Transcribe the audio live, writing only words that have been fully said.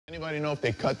Anybody know if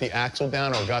they cut the axle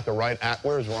down or got the right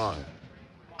where's Ron?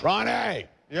 Ronnie!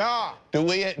 Yeah. Do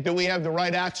we have the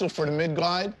right axle for the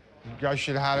mid-glide? You guys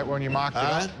should have had it when you mocked it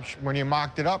up. When you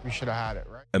mocked it up, you should have had it,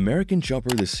 right? American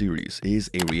Chopper the series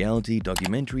is a reality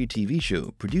documentary TV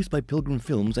show produced by Pilgrim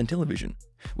Films and Television,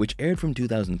 which aired from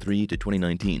 2003 to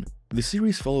 2019. The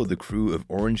series followed the crew of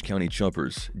Orange County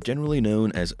Choppers, generally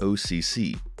known as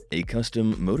OCC, a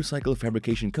custom motorcycle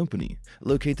fabrication company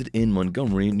located in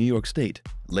Montgomery, New York State,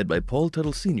 led by Paul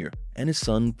Teutul Sr. and his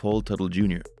son Paul Teutul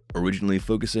Jr. Originally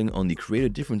focusing on the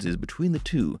creative differences between the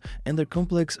two and their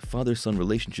complex father-son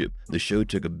relationship, the show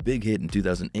took a big hit in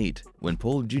 2008 when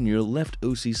Paul Jr. left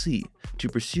OCC to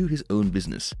pursue his own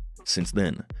business. Since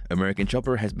then, American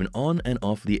Chopper has been on and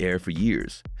off the air for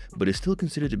years, but is still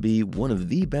considered to be one of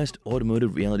the best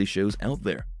automotive reality shows out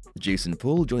there. Jason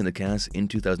Pohl joined the cast in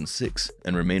 2006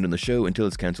 and remained on the show until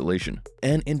its cancellation.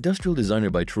 An industrial designer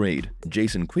by trade,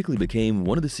 Jason quickly became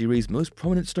one of the series' most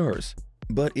prominent stars.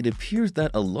 But it appears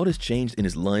that a lot has changed in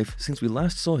his life since we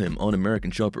last saw him on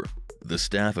American Chopper. The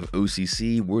staff of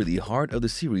OCC were the heart of the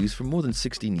series for more than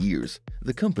 16 years.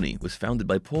 The company was founded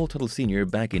by Paul Teutul Sr.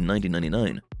 back in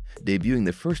 1999, debuting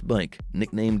their first bike,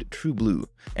 nicknamed True Blue,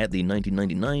 at the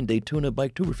 1999 Daytona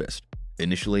Biketoberfest.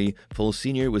 Initially, Paul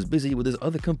Sr. was busy with his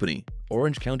other company,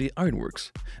 Orange County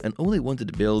Ironworks, and only wanted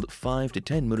to build 5 to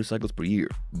 10 motorcycles per year,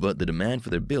 but the demand for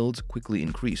their builds quickly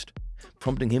increased,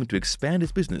 prompting him to expand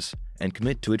his business and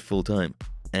commit to it full-time.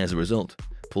 As a result,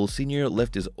 Paul Sr.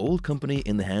 left his old company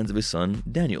in the hands of his son,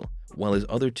 Daniel, while his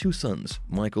other two sons,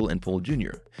 Michael and Paul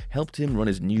Jr., helped him run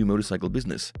his new motorcycle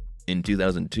business. In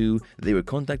 2002, they were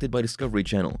contacted by Discovery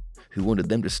Channel, who wanted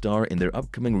them to star in their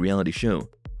upcoming reality show.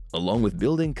 Along with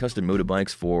building custom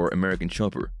motorbikes for American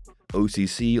Chopper,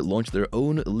 OCC launched their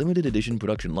own limited edition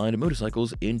production line of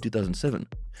motorcycles in 2007,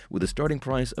 with a starting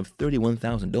price of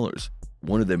 $31,000.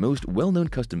 One of their most well-known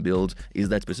custom builds is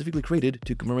that specifically created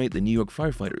to commemorate the New York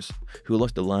firefighters who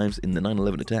lost their lives in the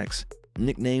 9/11 attacks.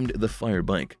 Nicknamed the Fire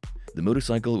Bike, the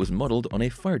motorcycle was modeled on a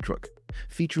fire truck,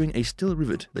 featuring a steel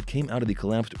rivet that came out of the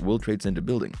collapsed World Trade Center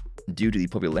building. Due to the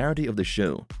popularity of the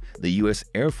show, the U.S.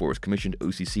 Air Force commissioned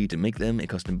OCC to make them a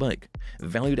custom bike,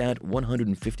 valued at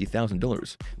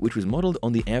 $150,000, which was modeled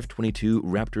on the F-22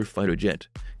 Raptor fighter jet,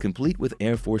 complete with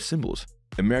Air Force symbols.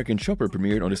 American Chopper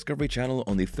premiered on Discovery Channel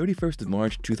on the 31st of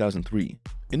March 2003,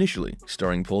 initially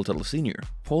starring Paul Teutul Sr.,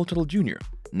 Paul Teutul Jr.,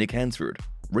 Nick Hansford,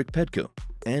 Rick Petco,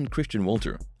 and Christian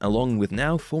Walter, along with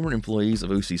now former employees of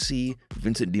OCC,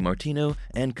 Vincent DiMartino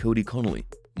and Cody Connolly.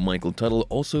 Michael Teutul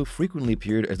also frequently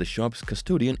appeared as the shop's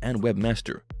custodian and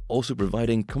webmaster, also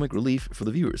providing comic relief for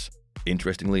the viewers.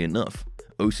 Interestingly enough,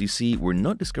 OCC were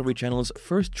not Discovery Channel's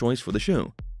first choice for the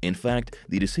show. In fact,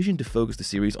 the decision to focus the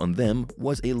series on them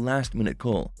was a last-minute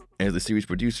call, as the series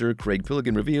producer Craig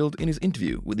Pilgrim revealed in his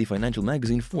interview with the financial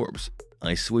magazine Forbes.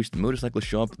 "I switched the motorcycle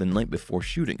shop the night before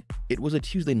shooting. It was a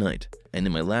Tuesday night, and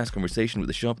in my last conversation with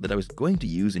the shop that I was going to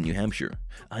use in New Hampshire,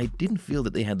 I didn't feel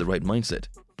that they had the right mindset,"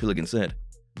 Pilgrim said.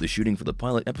 The shooting for the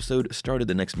pilot episode started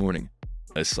the next morning.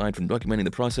 Aside from documenting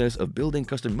the process of building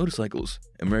custom motorcycles,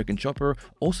 American Chopper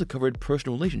also covered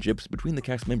personal relationships between the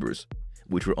cast members,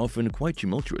 which were often quite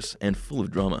tumultuous and full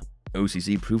of drama.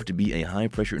 OCC proved to be a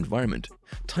high-pressure environment.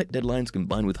 Tight deadlines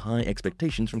combined with high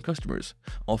expectations from customers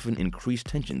often increased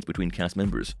tensions between cast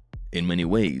members. In many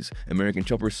ways, American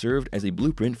Chopper served as a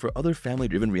blueprint for other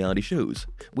family-driven reality shows,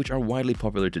 which are widely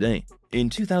popular today. In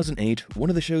 2008, one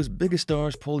of the show's biggest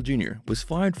stars, Paul Jr., was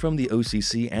fired from the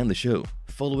OCC and the show,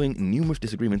 following numerous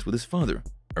disagreements with his father.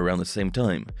 Around the same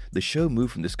time, the show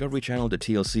moved from Discovery Channel to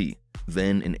TLC.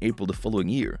 Then, in April the following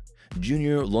year,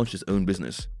 Jr. launched his own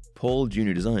business, Paul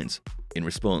Jr. Designs. In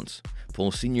response,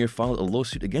 Paul Sr. filed a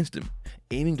lawsuit against him,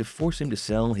 aiming to force him to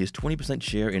sell his 20%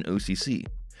 share in OCC,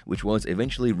 which was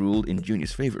eventually ruled in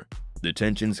Jr.'s favor. The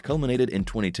tensions culminated in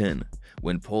 2010,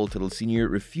 when Paul Teutul Sr.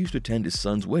 refused to attend his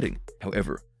son's wedding.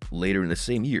 However, later in the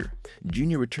same year,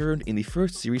 Jr. returned in the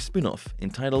first series spin-off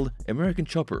entitled American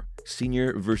Chopper,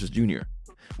 Sr. vs. Jr.,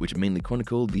 which mainly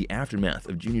chronicled the aftermath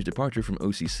of Jr.'s departure from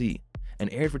OCC,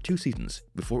 and aired for 2 seasons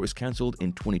before it was cancelled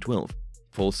in 2012.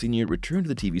 Paul Sr. returned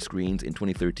to the TV screens in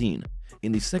 2013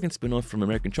 in the second spin-off from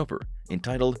American Chopper,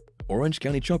 entitled Orange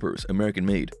County Choppers American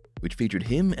Made, which featured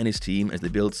him and his team as they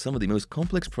built some of the most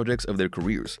complex projects of their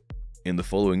careers. In the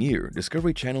following year,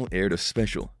 Discovery Channel aired a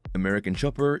special, American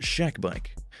Chopper Shack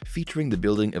Bike, featuring the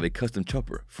building of a custom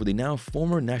chopper for the now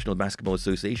former National Basketball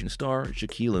Association star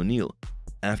Shaquille O'Neal.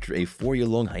 After a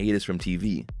 4-year-long hiatus from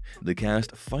TV, the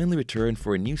cast finally returned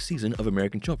for a new season of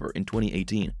American Chopper in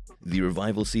 2018. The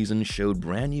revival season showed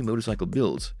brand new motorcycle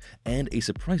builds and a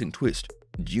surprising twist,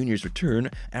 Jr.'s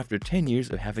return after 10 years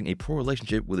of having a poor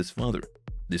relationship with his father.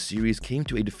 The series came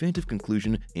to a definitive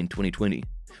conclusion in 2020,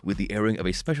 with the airing of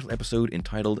a special episode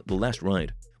entitled The Last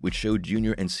Ride, which showed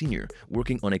Jr. and Sr.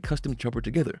 working on a custom chopper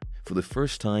together for the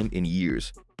first time in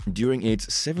years. During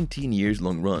its 17 years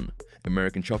long run,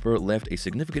 American Chopper left a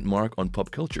significant mark on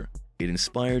pop culture. It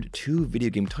inspired 2 video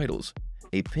game titles,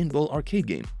 a pinball arcade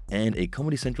game, and a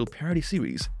Comedy Central parody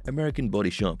series, American Body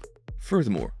Shop.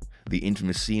 Furthermore, the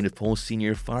infamous scene of Paul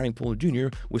Sr. firing Paul Jr.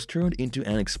 was turned into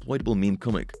an exploitable meme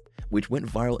comic, which went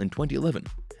viral in 2011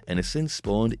 and has since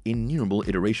spawned innumerable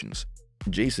iterations.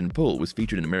 Jason Pohl was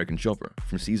featured in American Chopper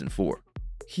from Season 4.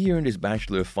 He earned his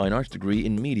Bachelor of Fine Arts degree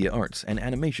in Media Arts and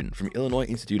Animation from Illinois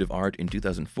Institute of Art in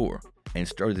 2004 and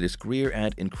started his career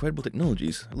at Incredible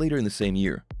Technologies later in the same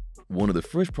year. One of the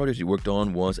first projects he worked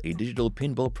on was a digital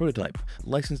pinball prototype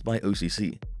licensed by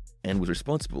OCC and was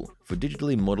responsible for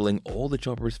digitally modeling all the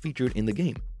choppers featured in the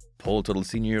game. Paul Teutul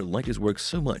Sr. liked his work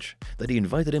so much that he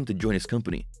invited him to join his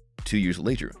company. 2 years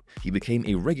later, he became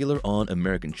a regular on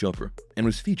American Chopper and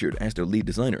was featured as their lead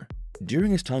designer.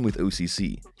 During his time with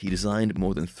OCC, he designed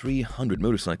more than 300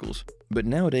 motorcycles. But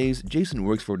nowadays, Jason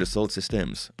works for Dassault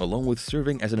Systems, along with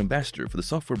serving as an ambassador for the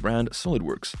software brand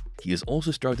SolidWorks. He has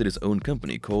also started his own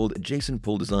company called Jason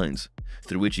Pohl Designs,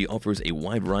 through which he offers a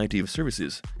wide variety of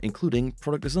services, including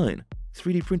product design,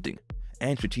 3D printing,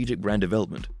 and strategic brand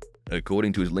development.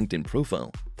 According to his LinkedIn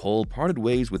profile, Paul parted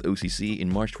ways with OCC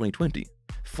in March 2020,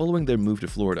 following their move to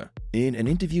Florida. In an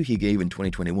interview he gave in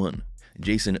 2021,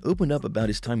 Jason opened up about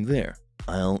his time there.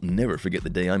 "I'll never forget the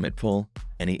day I met Paul,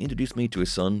 and he introduced me to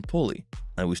his son, Paulie.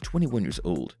 I was 21 years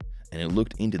old, and I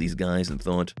looked into these guys and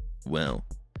thought, wow,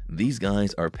 these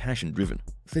guys are passion-driven.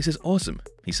 This is awesome,"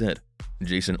 he said.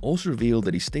 Jason also revealed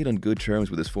that he stayed on good terms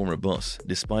with his former boss,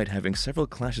 despite having several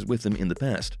clashes with him in the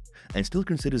past, and still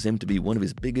considers him to be one of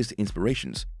his biggest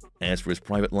inspirations. As for his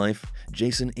private life,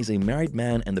 Jason is a married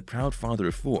man and the proud father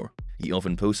of 4. He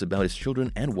often posts about his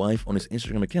children and wife on his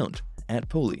Instagram account,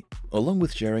 @Paulie, along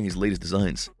with sharing his latest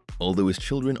designs. Although his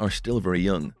children are still very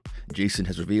young, Jason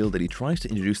has revealed that he tries to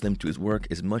introduce them to his work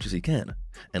as much as he can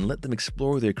and let them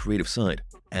explore their creative side.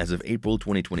 As of April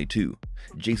 2022,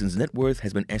 Jason's net worth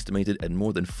has been estimated at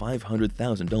more than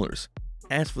 $500,000.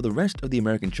 As for the rest of the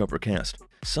American Chopper cast,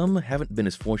 some haven't been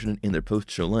as fortunate in their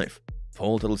post-show life.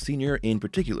 Paul Teutul Sr. in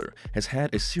particular has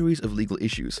had a series of legal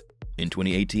issues. In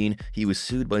 2018, he was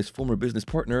sued by his former business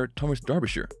partner, Thomas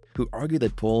Derbyshire, who argued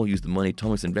that Paul used the money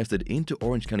Thomas invested into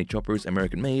Orange County Choppers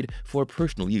American-made for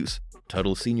personal use.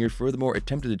 Teutul Sr. furthermore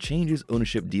attempted to change his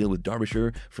ownership deal with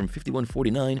Derbyshire from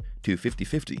 51-49 to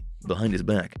 50-50 behind his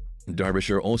back.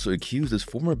 Derbyshire also accused his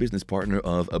former business partner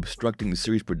of obstructing the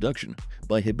series' production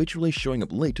by habitually showing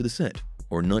up late to the set,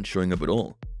 or not showing up at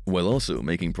all, while also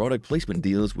making product placement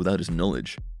deals without his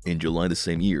knowledge. In July the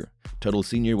same year, Teutul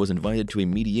Sr. was invited to a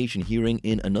mediation hearing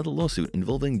in another lawsuit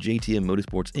involving JTM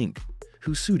Motorsports Inc.,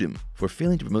 who sued him for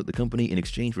failing to promote the company in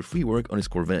exchange for free work on his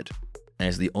Corvette.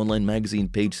 As the online magazine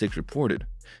Page 6 reported,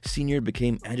 Sr.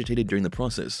 became agitated during the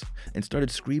process and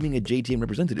started screaming at JTM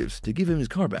representatives to give him his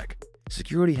car back.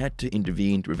 Security had to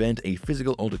intervene to prevent a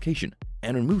physical altercation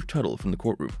and remove Teutul from the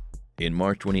courtroom. In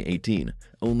March 2018,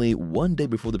 only one day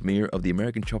before the premiere of the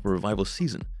American Chopper Revival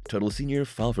season, Teutul Sr.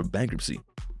 filed for bankruptcy,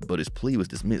 but his plea was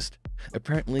dismissed,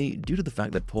 apparently due to the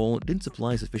fact that Paul didn't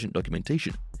supply sufficient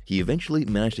documentation. He eventually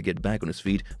managed to get back on his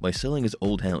feet by selling his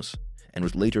old house, and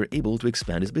was later able to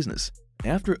expand his business.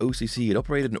 After OCC had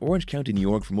operated in Orange County, New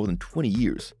York for more than 20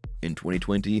 years, in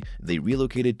 2020, they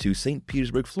relocated to St.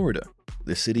 Petersburg, Florida.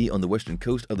 The city on the western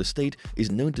coast of the state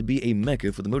is known to be a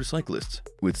mecca for the motorcyclists,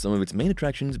 with some of its main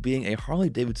attractions being a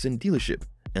Harley-Davidson dealership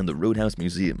and the Roadhouse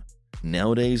Museum.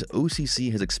 Nowadays,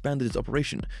 OCC has expanded its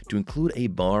operation to include a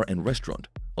bar and restaurant,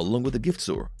 along with a gift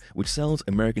store, which sells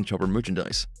American Chopper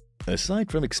merchandise.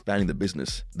 Aside from expanding the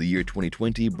business, the year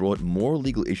 2020 brought more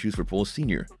legal issues for Paul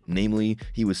Sr. Namely,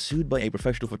 he was sued by a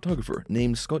professional photographer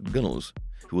named Scott Gunnels,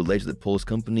 who alleged that Paul's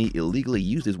company illegally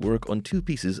used his work on 2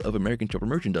 pieces of American Chopper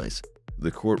merchandise.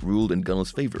 The court ruled in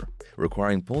Gunnels' favor,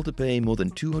 requiring Paul to pay more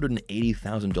than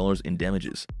 $280,000 in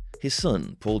damages. His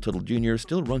son, Paul Teutul Jr.,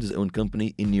 still runs his own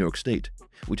company in New York State,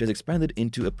 which has expanded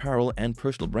into apparel and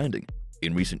personal branding.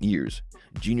 In recent years,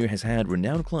 Jr. has had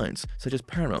renowned clients such as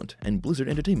Paramount and Blizzard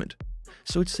Entertainment,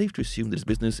 so it's safe to assume that his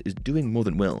business is doing more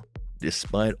than well,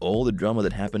 despite all the drama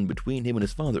that happened between him and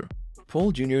his father.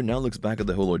 Paul Jr. now looks back at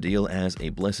the whole ordeal as a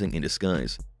blessing in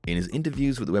disguise. In his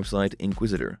interviews with the website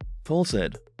Inquisitor, Paul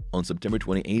said, on September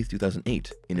 28,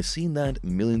 2008, in a scene that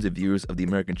millions of viewers of the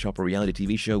American Chopper reality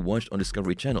TV show watched on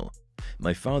Discovery Channel,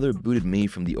 my father booted me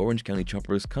from the Orange County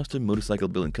Choppers custom motorcycle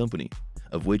building company,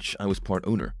 of which I was part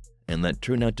owner, and that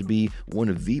turned out to be one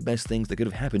of the best things that could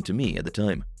have happened to me at the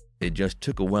time. It just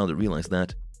took a while to realize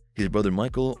that. His brother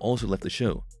Michael also left the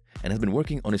show and has been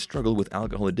working on his struggle with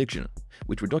alcohol addiction,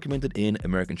 which were documented in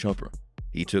American Chopper.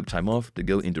 He took time off to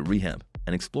go into rehab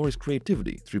and explore his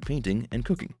creativity through painting and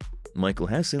cooking. Michael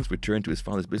has since returned to his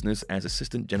father's business as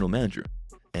assistant general manager,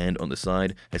 and on the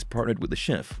side has partnered with the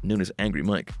chef known as Angry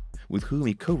Mike, with whom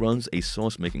he co-runs a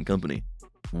sauce-making company.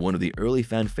 One of the early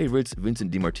fan favorites,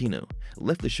 Vincent DiMartino,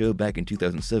 left the show back in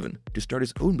 2007 to start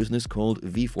his own business called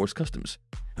V-Force Customs.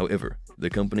 However, the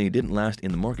company didn't last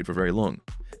in the market for very long,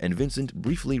 and Vincent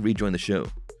briefly rejoined the show,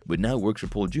 but now works for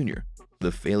Paul Jr.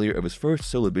 The failure of his first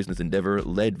solo business endeavor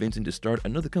led Vincent to start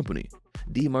another company,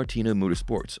 DiMartino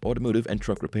Motorsports Automotive and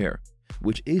Truck Repair,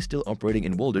 which is still operating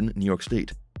in Walden, New York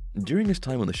State. During his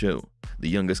time on the show, the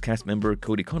youngest cast member,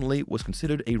 Cody Connolly, was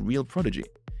considered a real prodigy.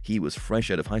 He was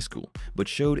fresh out of high school, but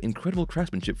showed incredible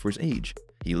craftsmanship for his age.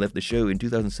 He left the show in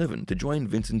 2007 to join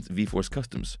Vincent's V-Force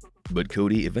Customs, but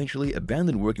Cody eventually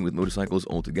abandoned working with motorcycles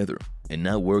altogether, and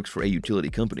now works for a utility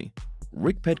company.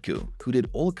 Rick Petco, who did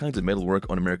all kinds of metal work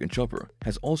on American Chopper,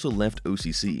 has also left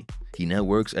OCC. He now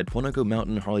works at Ponaco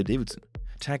Mountain Harley-Davidson,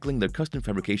 tackling their custom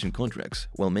fabrication contracts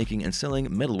while making and selling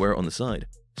metalware on the side.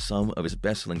 Some of his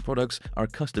best-selling products are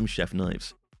custom chef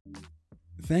knives.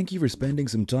 Thank you for spending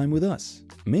some time with us.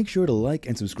 Make sure to like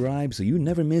and subscribe so you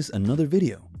never miss another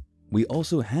video. We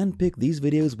also handpick these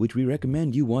videos which we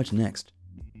recommend you watch next.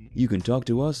 You can talk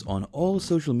to us on all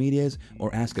social medias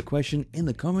or ask a question in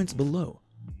the comments below.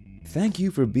 Thank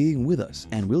you for being with us,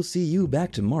 and we'll see you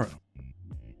back tomorrow.